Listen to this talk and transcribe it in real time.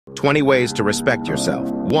20 ways to respect yourself.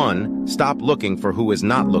 1. Stop looking for who is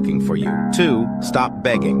not looking for you. 2. Stop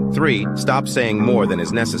begging. 3. Stop saying more than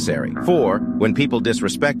is necessary. 4. When people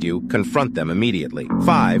disrespect you, confront them immediately.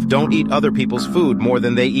 5. Don't eat other people's food more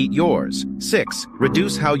than they eat yours. 6.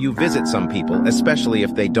 Reduce how you visit some people, especially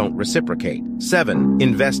if they don't reciprocate. 7.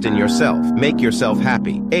 Invest in yourself. Make yourself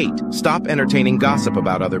happy. 8. Stop entertaining gossip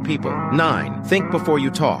about other people. 9. Think before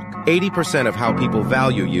you talk. 80% of how people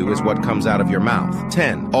value you is what comes out of your mouth.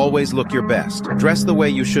 10. Always look your best. Dress the way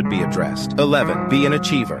you should be addressed. 11. Be an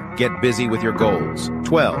achiever. Get busy with your goals.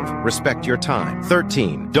 12. Respect your time.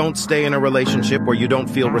 13. Don't stay in a relationship where you don't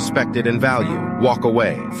feel respected and valued. Walk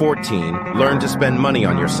away. 14. Learn to spend money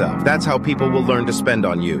on yourself. That's how people will learn to spend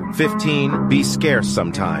on you. 15. Be scarce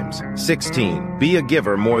sometimes. 16. Be a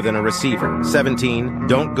giver more than a receiver. 17.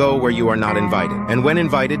 Don't go where you are not invited. And when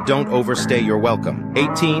invited, don't overstay your welcome.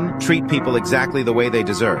 18. Treat people exactly the way they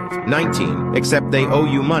deserve. 19. Accept they owe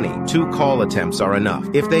you money. 2 call attempts are enough.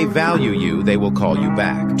 If they value you, they will call you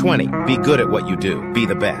back. 20. Be good at what you do. Be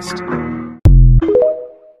the best.